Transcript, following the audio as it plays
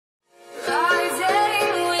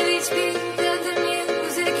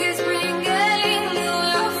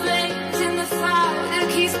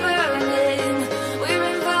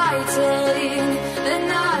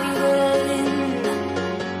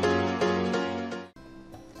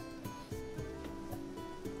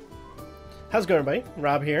How's it going, everybody?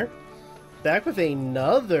 Rob here. Back with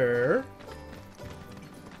another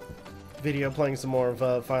video playing some more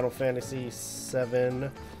of Final Fantasy VII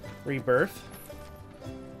Rebirth.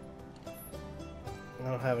 I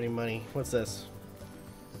don't have any money. What's this?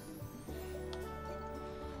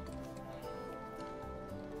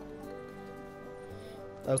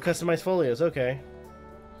 Oh, customized folios. Okay.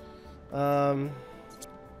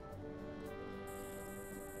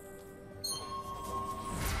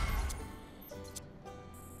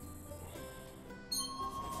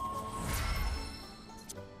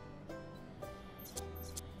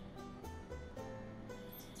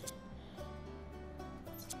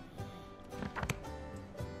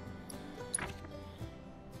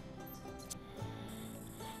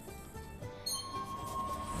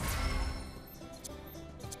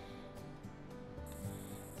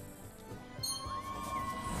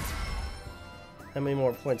 How many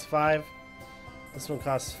more points? 5. This one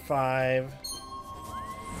costs 5.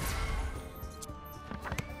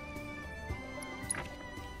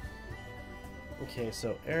 Okay,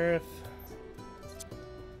 so Aerith.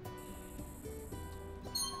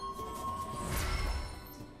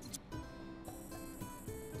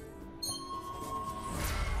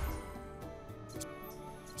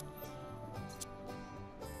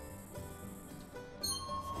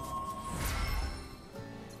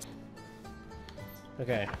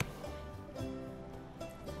 Okay.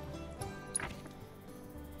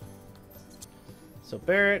 So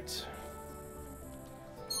Barrett.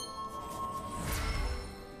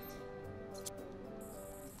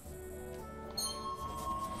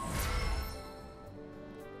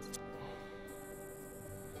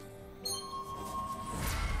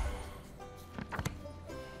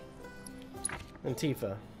 And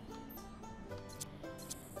Tifa.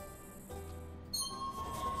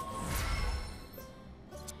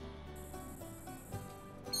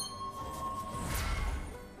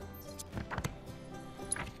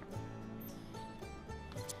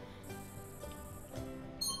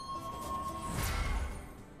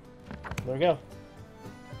 There we go.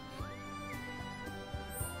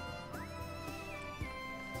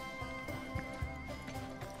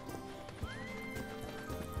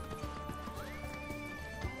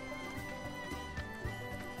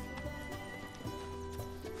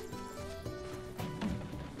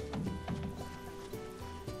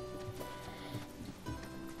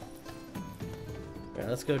 Yeah,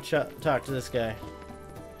 let's go talk to this guy.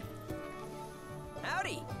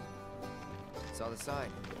 Howdy! Saw the sign.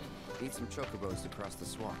 Need some chocobos to cross the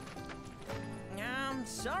swamp.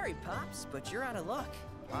 Sorry, Pops, but you're out of luck.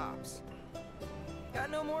 Pops? Got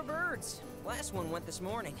no more birds. Last one went this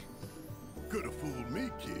morning. Could have fooled me,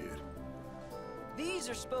 kid. These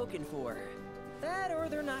are spoken for. That or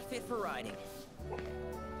they're not fit for riding.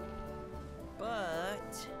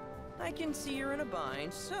 But I can see you're in a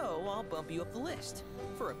bind, so I'll bump you up the list.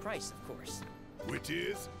 For a price, of course. Which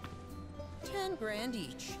is? 10 grand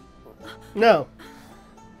each. No.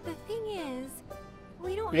 The thing is,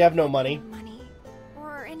 we don't have no that money. kind of money.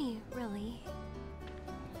 Or any, really.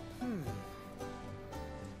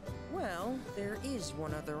 Well, there is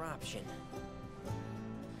one other option.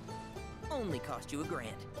 Only cost you $1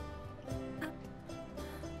 grand.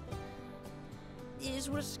 Is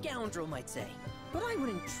what a scoundrel might say. But I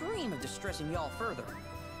wouldn't dream of distressing y'all further.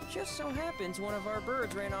 Just so happens one of our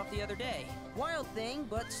birds ran off the other day. Wild thing,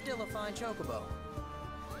 but still a fine chocobo.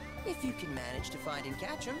 If you can manage to find and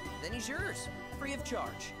catch him, then he's yours, free of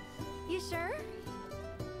charge. You sure?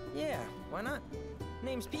 Yeah, why not?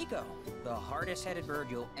 Name's Pico, the hardest-headed bird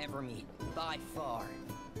you'll ever meet, by far.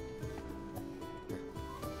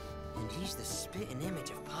 And he's the spitting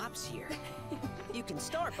image of Pops here. You can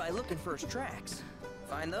start by looking for his tracks.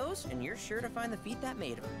 Find those, and you're sure to find the feet that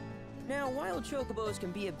made him. Now, wild chocobos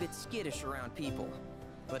can be a bit skittish around people,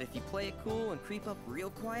 but if you play it cool and creep up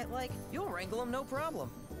real quiet-like, you'll wrangle them no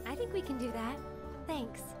problem. I think we can do that.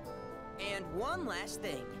 Thanks. And one last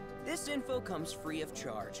thing. This info comes free of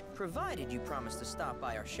charge, provided you promise to stop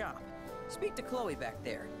by our shop. Speak to Chloe back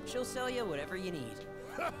there. She'll sell you whatever you need.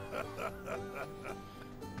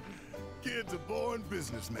 Kid's a born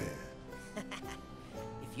businessman.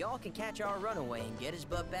 If y'all can catch our runaway and get his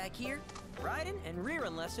butt back here, riding and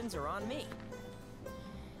rearing lessons are on me.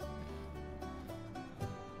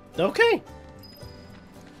 Okay.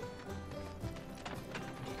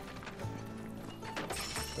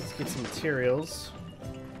 Let's get some materials.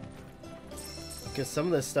 Because some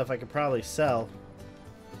of this stuff I could probably sell.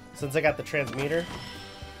 Since I got the transmuter.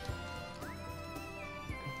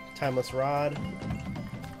 Timeless rod.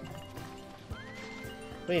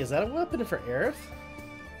 Wait, is that a weapon for Aerith?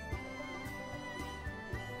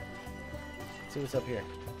 Let's see what's up here.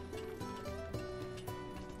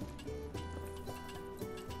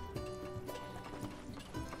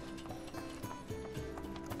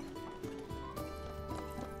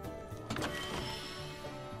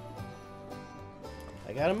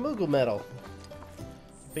 I got a Moogle medal.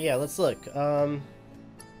 But yeah, let's look. Okay,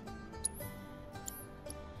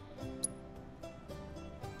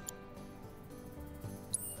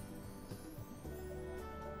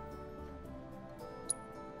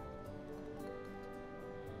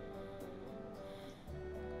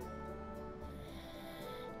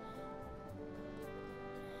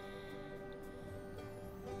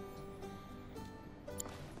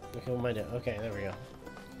 what am I doing? Okay, there we go.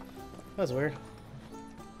 That was weird.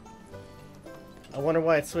 I wonder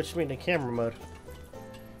why it switched me to camera mode.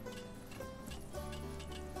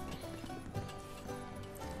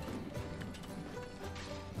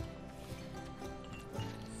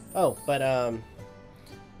 Oh, but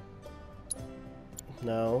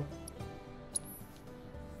no.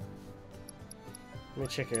 Let me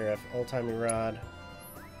check here if old-timey rod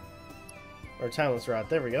or timeless rod.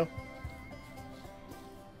 There we go.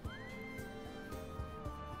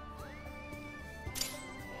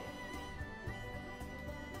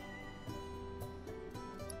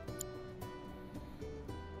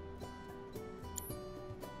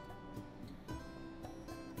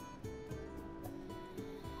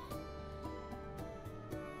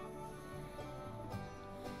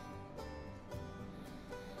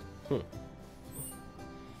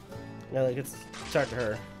 Now let's talk to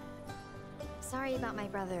her. Sorry about my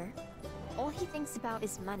brother. All he thinks about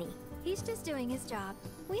is money. He's just doing his job.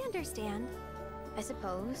 We understand. I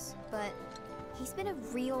suppose, but he's been a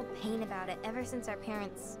real pain about it ever since our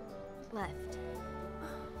parents left.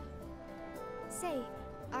 Say,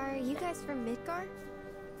 are you guys from Midgar?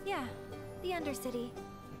 Yeah, the Undercity.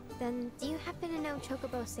 Then do you happen to know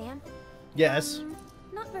Chocobo Sam? Yes.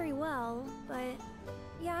 Not very well, but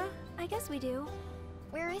yeah, I guess we do.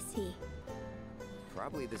 Where is he?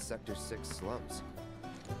 Probably the Sector 6 slums.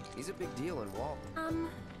 He's a big deal in Wall.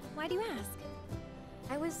 Why do you ask?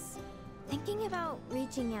 I was thinking about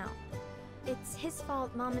reaching out. It's his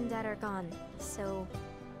fault Mom and Dad are gone, so...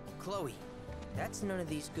 Chloe, that's none of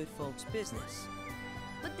these good folks' business.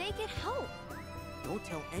 But they get help! Don't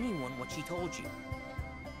tell anyone what she told you.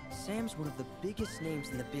 Sam's one of the biggest names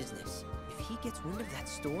in the business. If he gets wind of that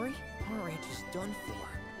story, our ranch is done for.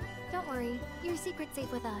 Don't worry, your secret's safe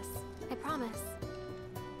with us. I promise.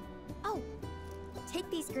 Oh! Take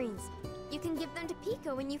these greens. You can give them to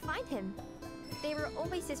Pico when you find him. They were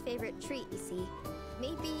always his favorite treat, you see.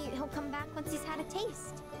 Maybe he'll come back once he's had a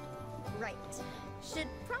taste. Right. Should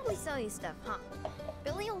probably sell you stuff, huh?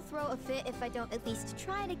 Billy will throw a fit if I don't at least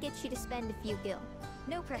try to get you to spend a few gil.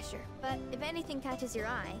 No pressure, but if anything catches your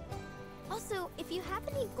eye... Also, if you have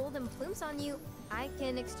any golden plumes on you, I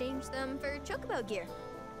can exchange them for chocobo gear.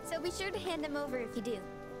 So be sure to hand them over if you do.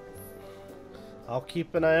 I'll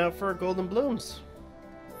keep an eye out for golden blooms.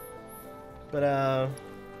 But,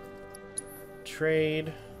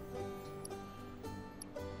 trade.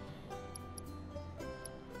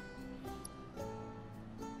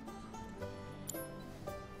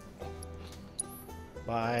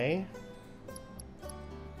 Buy.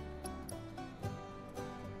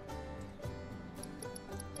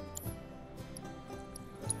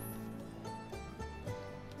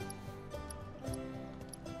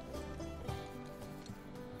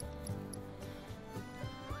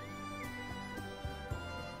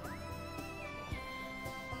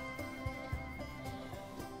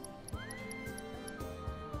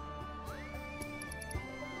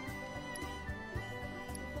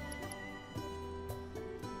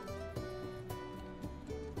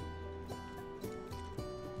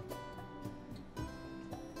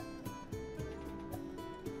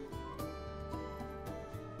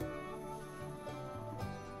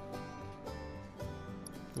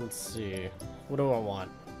 Let's see. What do I want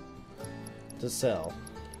to sell?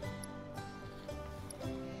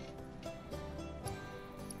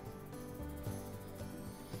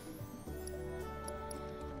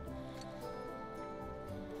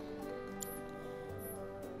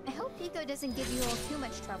 I hope Pico doesn't give you all too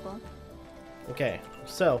much trouble. Okay,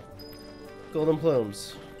 so golden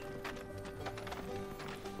plumes.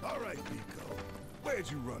 All right, Pico. Where'd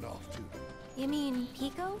you run off to? You mean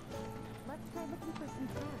Pico? Let's try looking for some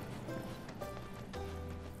tracks.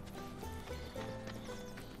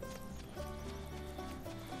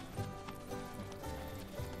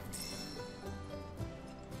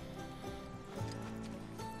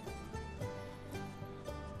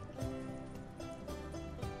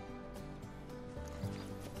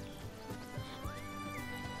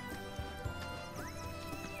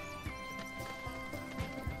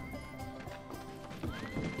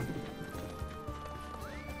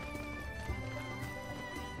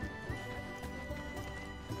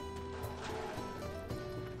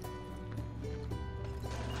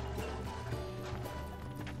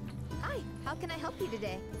 How can I help you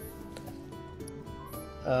today?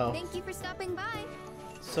 Oh. Thank you for stopping by.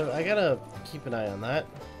 So I gotta keep an eye on that.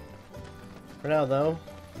 For now, though,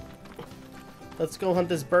 let's go hunt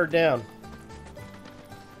this bird down.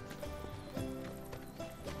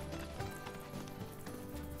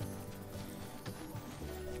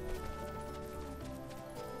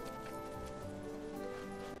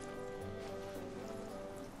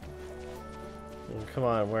 Come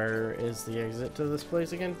on, where is the exit to this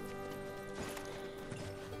place again?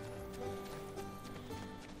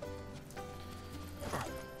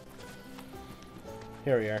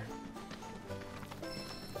 Here we are.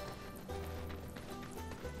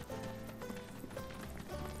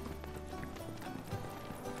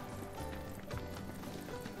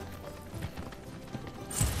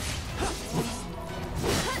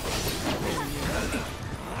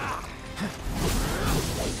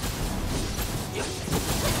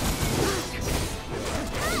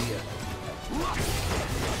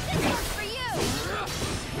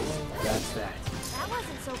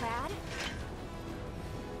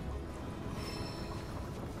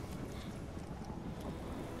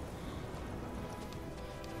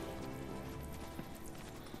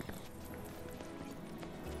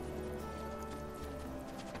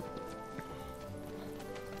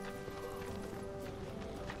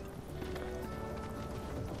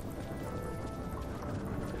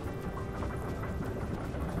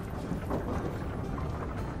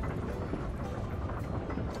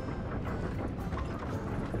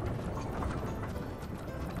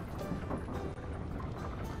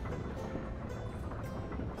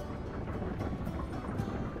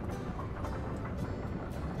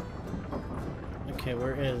 Okay,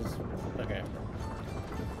 where is... Okay.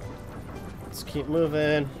 Let's keep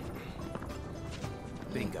moving.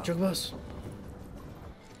 Bingo. Chocobos.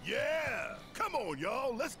 Yeah! Come on,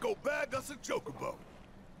 y'all. Let's go bag us a chocobo.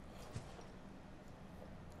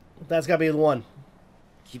 That's gotta be the one.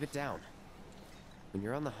 Keep it down. When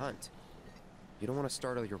you're on the hunt, you don't want to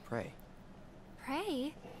startle your prey.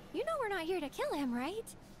 Prey? You know we're not here to kill him, right?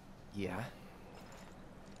 Yeah?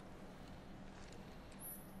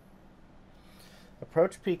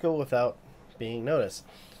 Approach Pico without being noticed.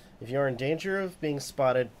 If you're in danger of being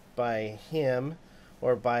spotted by him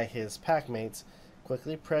or by his packmates,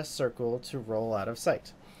 quickly press circle to roll out of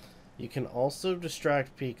sight. You can also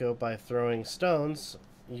distract Pico by throwing stones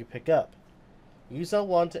you pick up. Use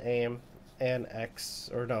L1 to aim and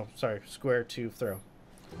square to throw.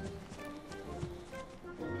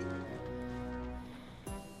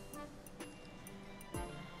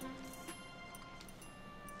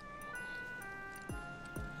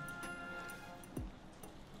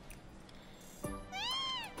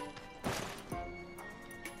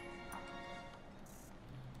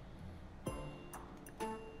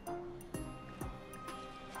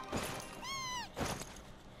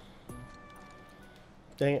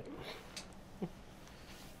 Dang it.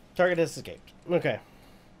 Target has escaped. Okay.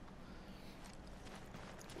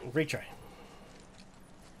 Retry.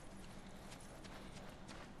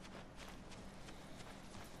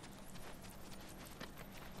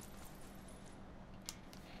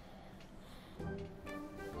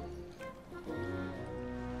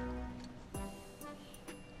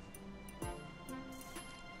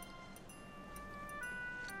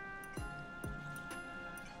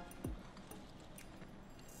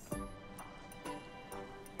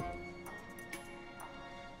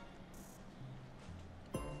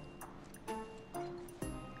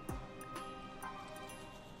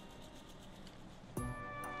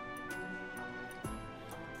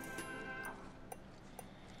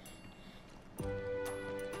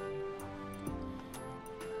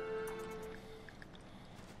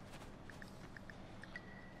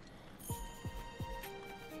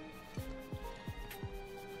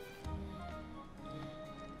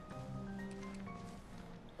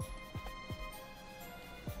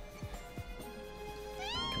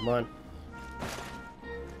 Come on.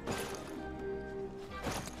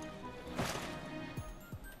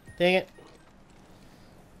 Dang it.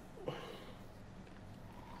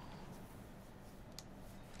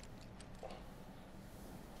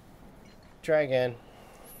 Try again.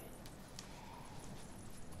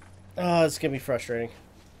 Oh, it's gonna be frustrating.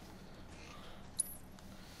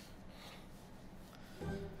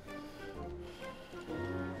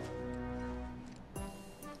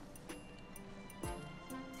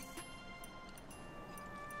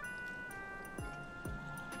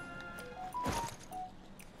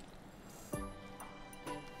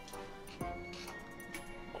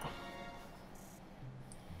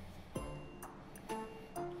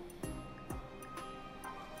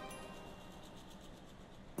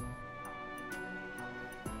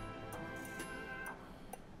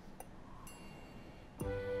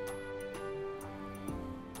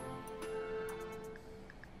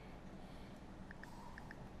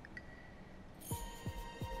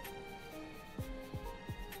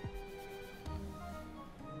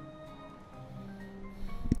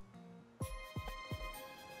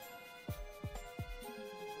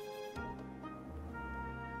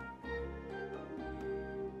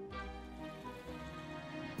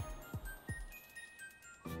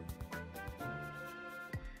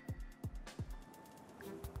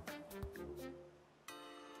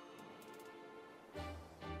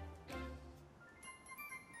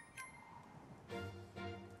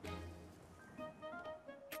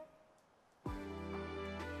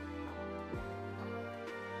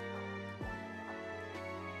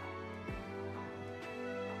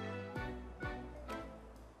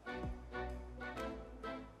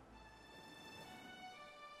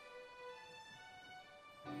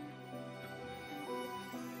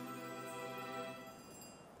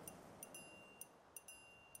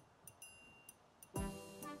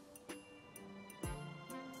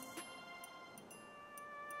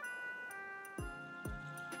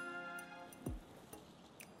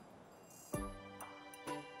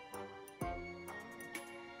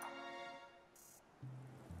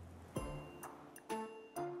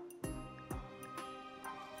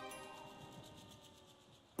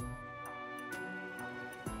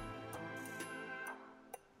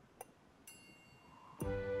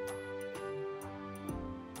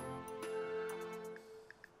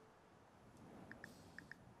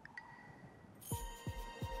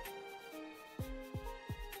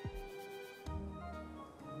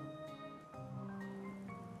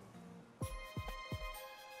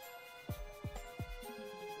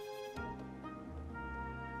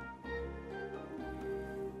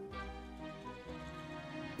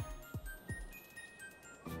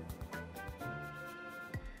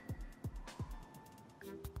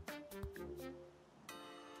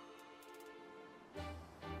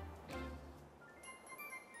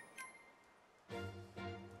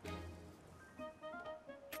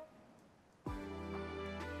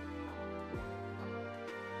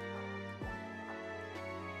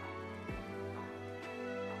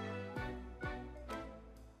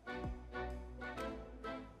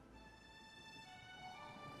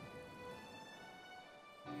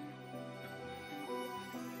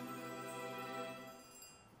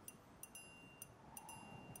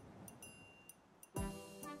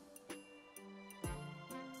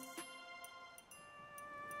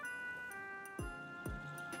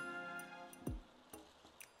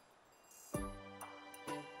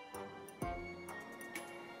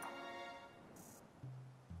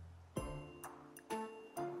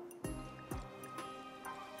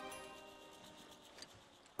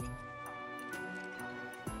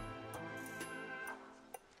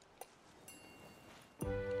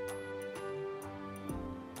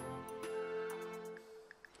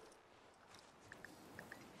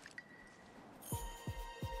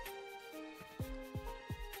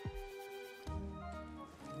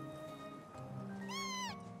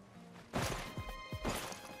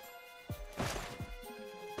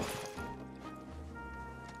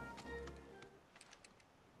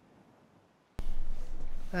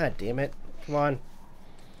 Ah, damn it. Come on.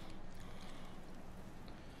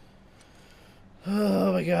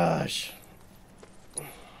 Oh my gosh.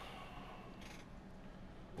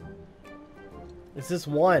 It's this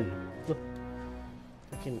one.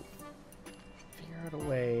 I can figure out a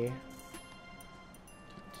way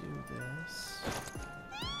to do this.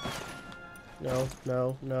 No,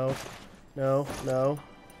 no, no, no, no.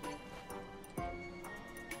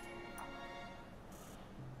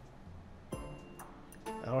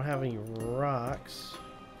 I don't have any rocks.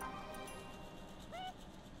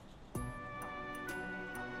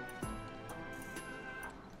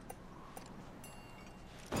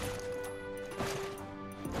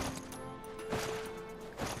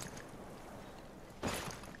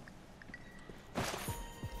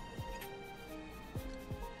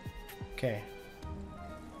 Okay.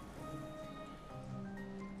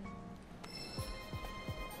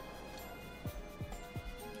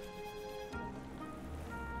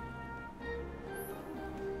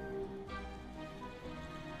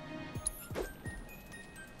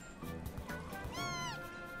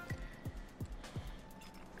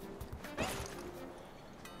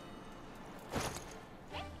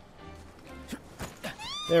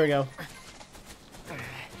 There we go.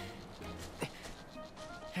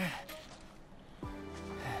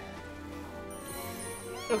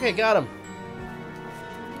 Okay, got him.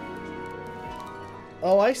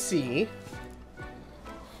 Oh, I see.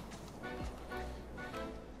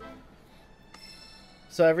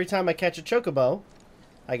 So every time I catch a chocobo,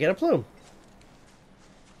 I get a plume.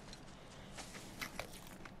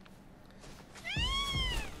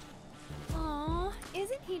 Aw,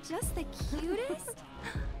 isn't he just the cutest?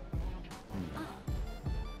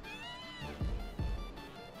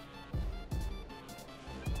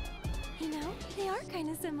 You know, they are kind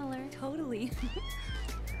of similar. Totally.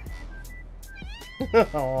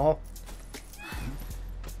 Aww.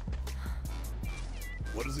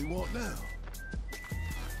 What does he want now?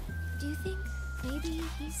 Do you think maybe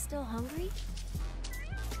he's still hungry?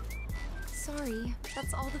 Sorry,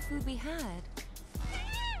 that's all the food we had.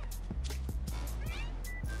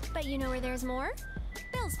 But you know where there's more?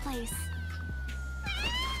 Bill's place.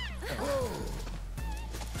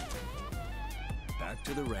 Back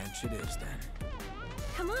to the ranch it is then.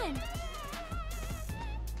 Come on.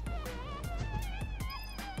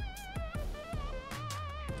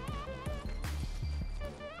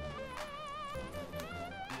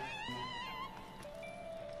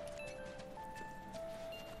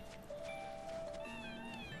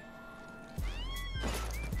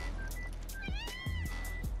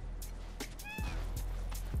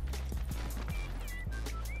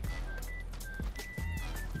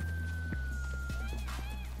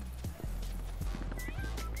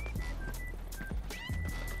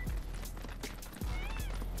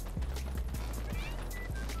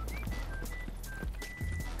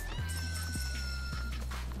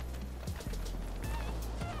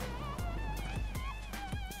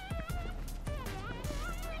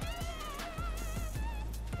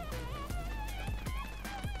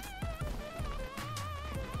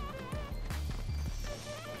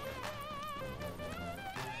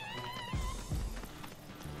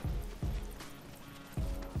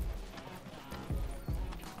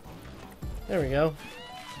 There we go.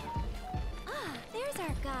 Ah, there's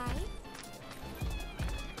our guy.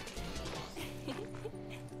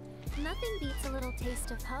 Nothing beats a little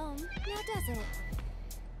taste of home, now does it?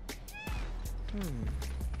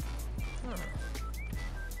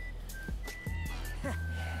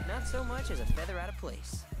 Not so much as a feather out of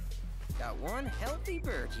place. Got one healthy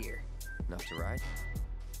bird here. Enough to ride?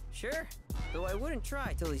 Sure, though I wouldn't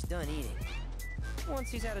try till he's done eating.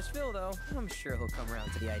 Once he's had his fill, though, I'm sure he'll come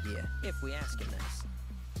around to the idea, if we ask him nice.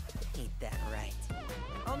 Ain't that right?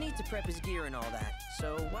 I'll need to prep his gear and all that,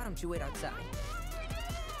 so why don't you wait outside?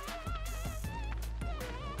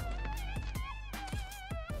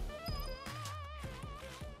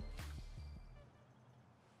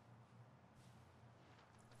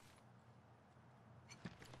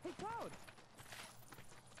 Hey, Cloud!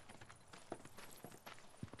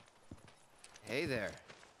 Hey there.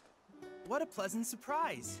 What a pleasant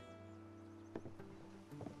surprise.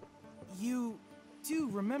 You do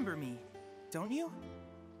remember me, don't you?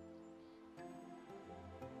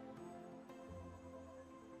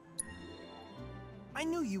 I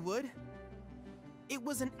knew you would. It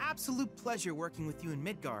was an absolute pleasure working with you in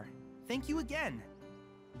Midgar. Thank you again.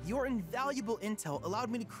 Your invaluable intel allowed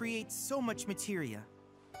me to create so much materia.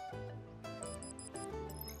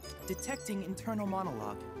 Detecting internal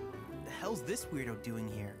monologue. The hell's this weirdo doing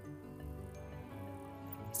here?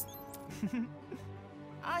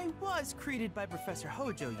 I was created by Professor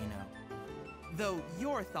Hojo, you know. though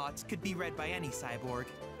your thoughts could be read by any cyborg.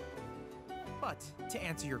 But, to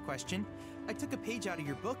answer your question, I took a page out of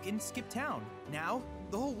your book and skipped town. Now,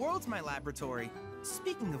 the whole world's my laboratory.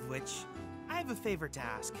 Speaking of which, I have a favor to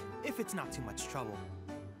ask, if it's not too much trouble.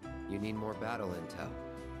 You need more battle intel.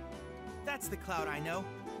 That's the Cloud I know.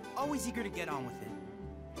 Always eager to get on with it.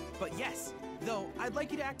 But yes, though, I'd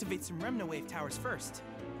like you to activate some Remnawave towers first.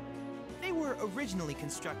 They were originally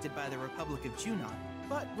constructed by the Republic of Junon,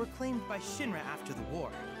 but were claimed by Shinra after the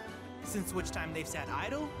war. Since which time they've sat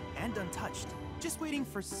idle and untouched, just waiting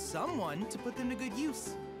for someone to put them to good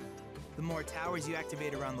use. The more towers you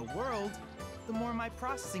activate around the world, the more my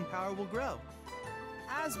processing power will grow.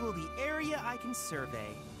 As will the area I can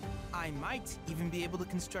survey. I might even be able to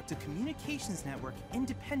construct a communications network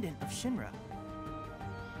independent of Shinra.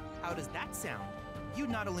 How does that sound? You'd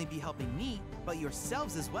not only be helping me, but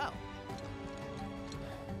yourselves as well.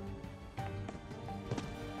 If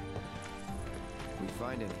we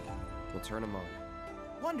find any, we'll turn them on.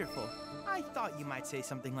 Wonderful. I thought you might say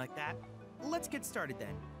something like that. Let's get started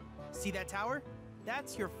then. See that tower?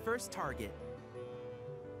 That's your first target.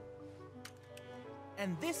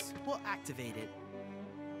 And this will activate it.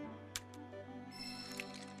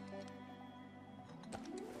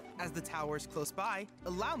 As the tower is close by,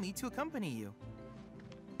 allow me to accompany you.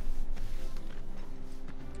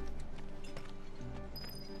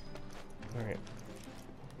 Alright.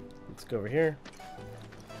 Let's go over here.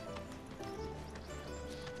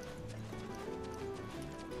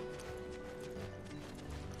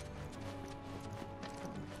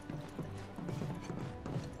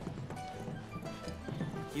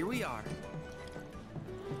 Here we are.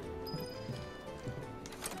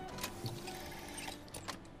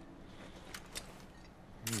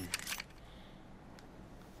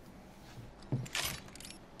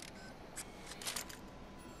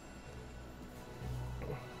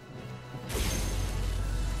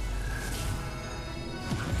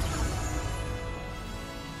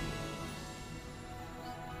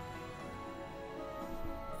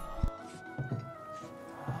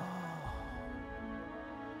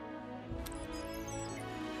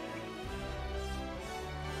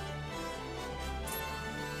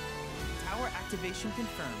 Activation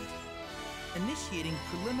confirmed. Initiating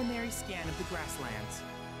preliminary scan of the grasslands.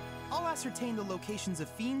 I'll ascertain the locations of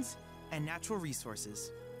fiends and natural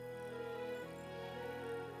resources.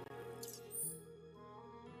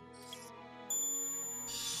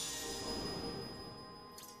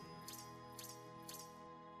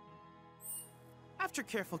 After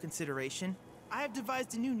careful consideration, I have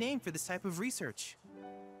devised a new name for this type of research.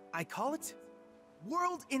 I call it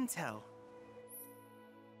World Intel.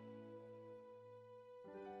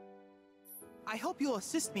 I hope you'll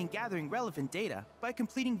assist me in gathering relevant data by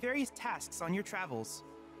completing various tasks on your travels.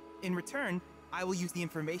 In return, I will use the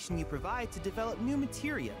information you provide to develop new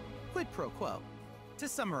materia, quid pro quo. To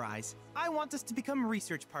summarize, I want us to become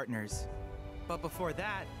research partners. But before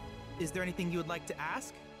that, is there anything you would like to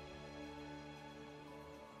ask?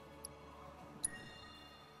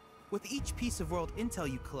 With each piece of world intel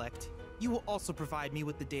you collect, you will also provide me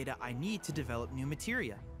with the data I need to develop new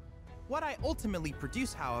materia. What I ultimately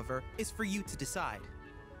produce, however, is for you to decide.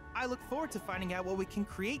 I look forward to finding out what we can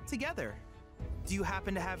create together. Do you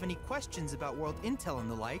happen to have any questions about world intel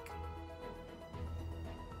and the like?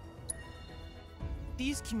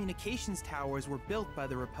 These communications towers were built by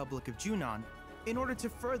the Republic of Junon in order to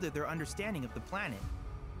further their understanding of the planet.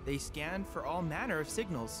 They scan for all manner of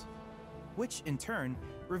signals, which in turn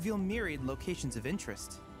reveal myriad locations of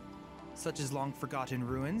interest, such as long-forgotten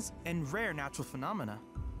ruins and rare natural phenomena.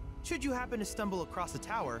 Should you happen to stumble across a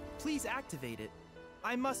tower, please activate it.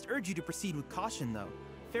 I must urge you to proceed with caution though.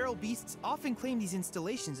 Feral beasts often claim these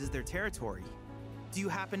installations as their territory. Do you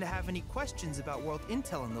happen to have any questions about world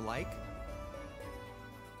intel and the like?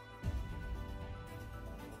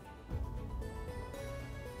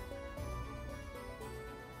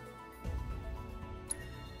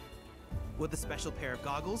 With a special pair of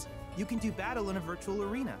goggles, you can do battle in a virtual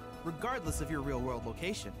arena, regardless of your real-world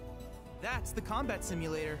location. That's the combat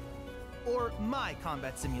simulator. Or my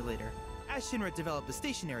combat simulator, as Shinra developed the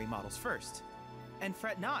stationary models first. And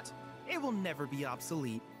fret not, it will never be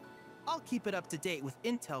obsolete. I'll keep it up to date with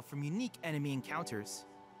intel from unique enemy encounters.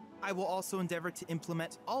 I will also endeavor to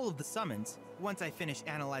implement all of the summons, once I finish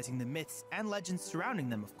analyzing the myths and legends surrounding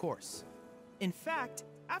them, of course. In fact,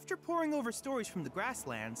 after poring over stories from the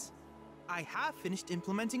grasslands, I have finished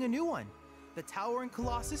implementing a new one, the towering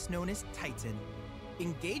colossus known as Titan.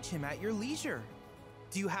 Engage him at your leisure.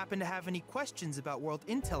 Do you happen to have any questions about world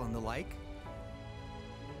intel and the like?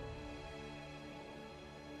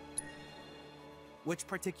 Which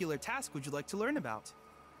particular task would you like to learn about?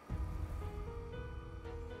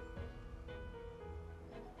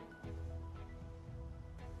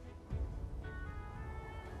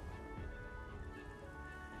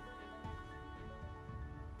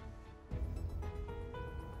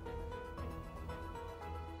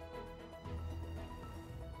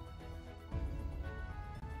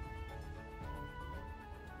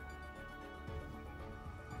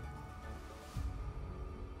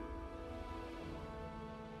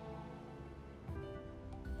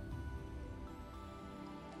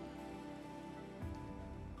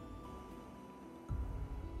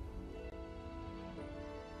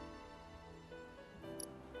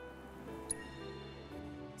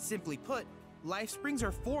 Simply put, life springs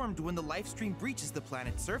are formed when the life stream breaches the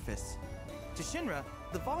planet's surface. To Shinra,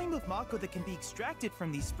 the volume of Mako that can be extracted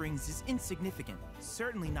from these springs is insignificant,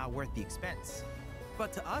 certainly not worth the expense.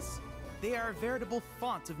 But to us, they are a veritable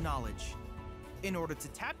font of knowledge. In order to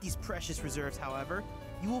tap these precious reserves, however,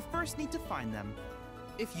 you will first need to find them.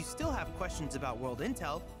 If you still have questions about world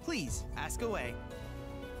intel, please ask away.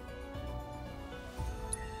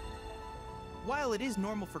 While it is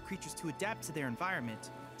normal for creatures to adapt to their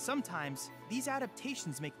environment, sometimes these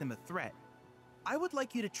adaptations make them a threat. I would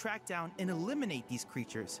like you to track down and eliminate these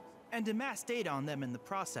creatures, and amass data on them in the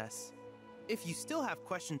process. If you still have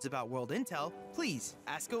questions about world intel, please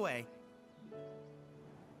ask away.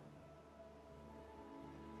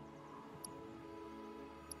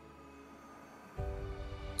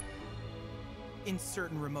 In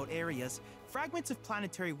certain remote areas, fragments of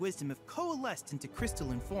planetary wisdom have coalesced into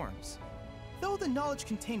crystalline forms. Though the knowledge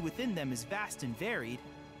contained within them is vast and varied,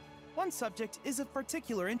 one subject is of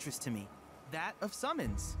particular interest to me, that of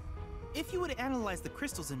summons. If you would analyze the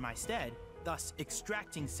crystals in my stead, thus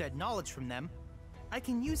extracting said knowledge from them, I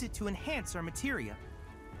can use it to enhance our materia.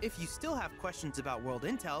 If you still have questions about world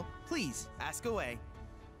intel, please ask away.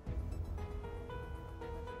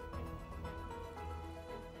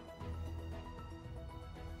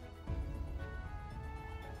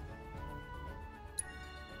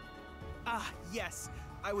 Ah, yes.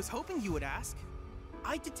 I was hoping you would ask.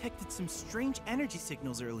 I detected some strange energy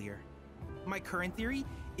signals earlier. My current theory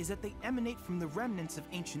is that they emanate from the remnants of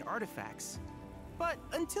ancient artifacts. But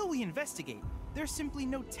until we investigate, there's simply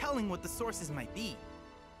no telling what the sources might be.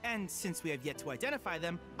 And since we have yet to identify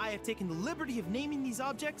them, I have taken the liberty of naming these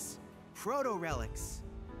objects proto-relics.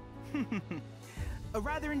 A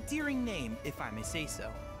rather endearing name, if I may say so.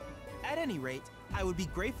 At any rate, I would be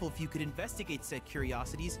grateful if you could investigate said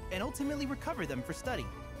curiosities and ultimately recover them for study.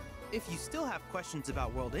 If you still have questions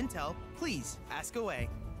about world intel, please ask away.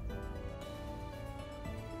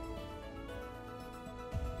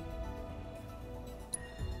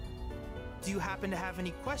 Do you happen to have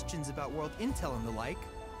any questions about world intel and the like?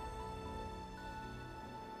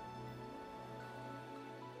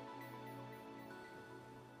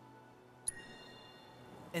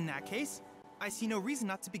 In that case, I see no reason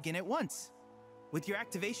not to begin at once. With your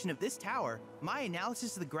activation of this tower, my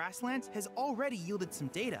analysis of the grasslands has already yielded some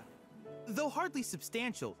data. Though hardly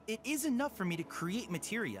substantial, it is enough for me to create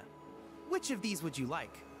materia. Which of these would you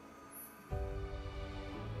like?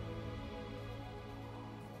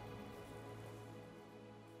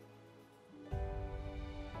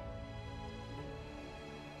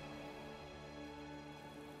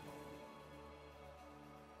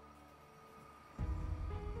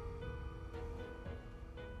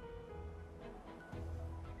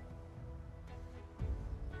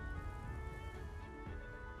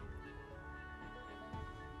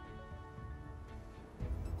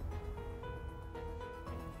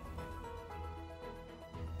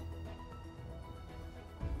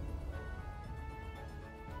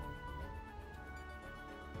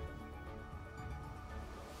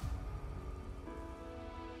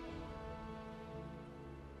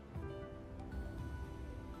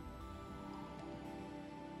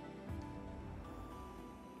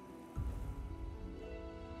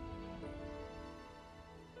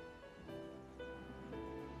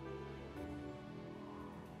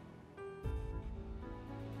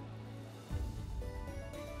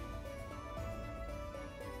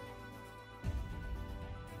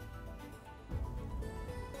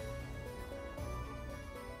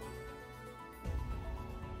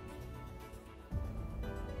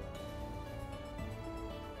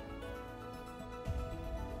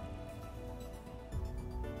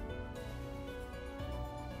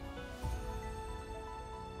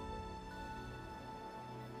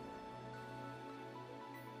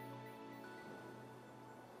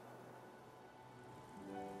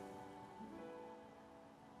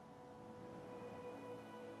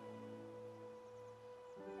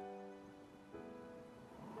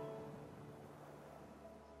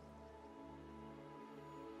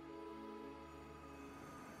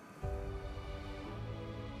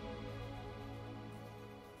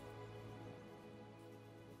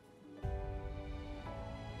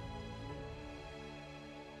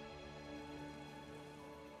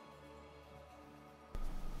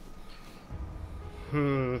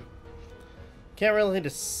 Can't really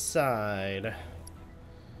decide.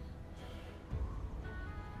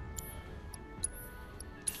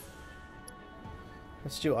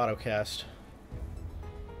 Let's do autocast.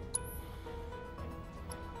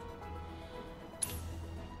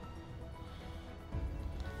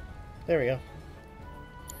 There we go.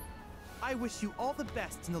 I wish you all the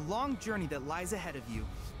best in the long journey that lies ahead of you.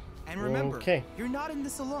 And remember, Okay. you're not in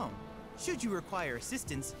this alone. Should you require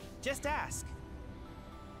assistance, just ask.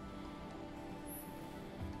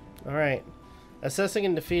 Alright. Assessing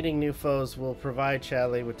and defeating new foes will provide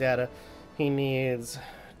Chadley with data he needs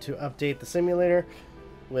to update the simulator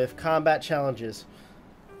with combat challenges.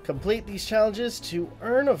 Complete these challenges to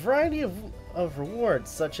earn a variety of rewards,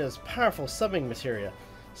 such as powerful subbing materia.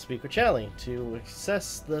 Speak with Chadley to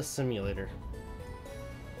access the simulator.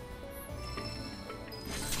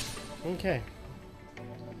 Okay.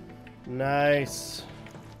 Nice.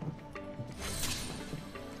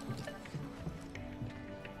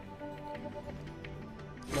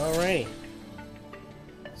 Alrighty.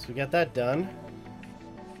 So we got that done.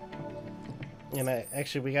 And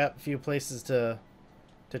we got a few places to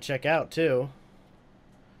check out too.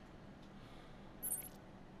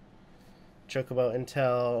 Chocobo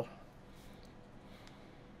Intel,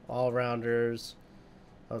 all-rounders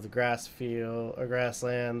of the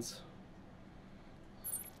grasslands,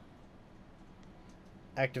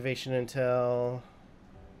 activation intel,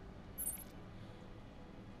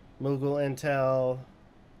 Moogle intel,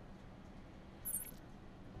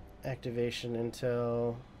 activation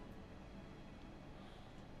intel,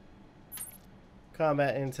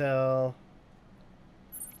 combat intel,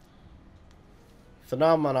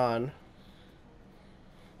 phenomenon,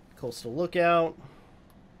 coastal lookout,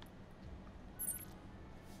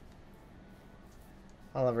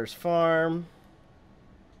 Oliver's farm,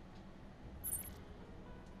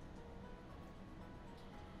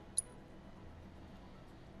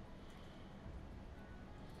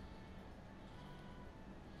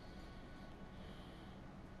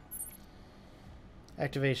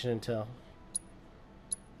 activation intel.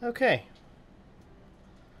 Okay.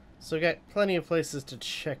 So we got plenty of places to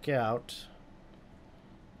check out.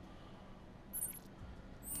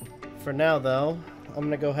 For now, though, I'm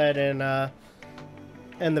going to go ahead and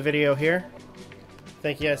end the video here.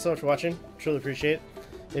 Thank you guys so much for watching. Truly appreciate it.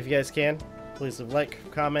 If you guys can, please leave a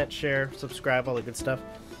like, comment, share, subscribe, all the good stuff.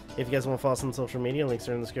 If you guys want to follow us on social media, links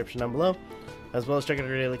are in the description down below, as well as check out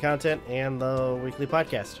our daily content and the weekly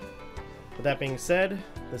podcast. With that being said,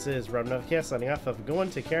 this is Novakast signing off. Have a good one.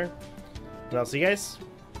 Take care. And I'll see you guys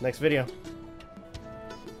next video.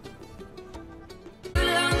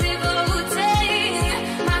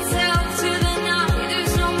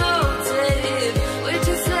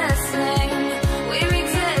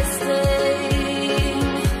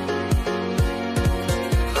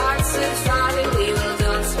 Hearts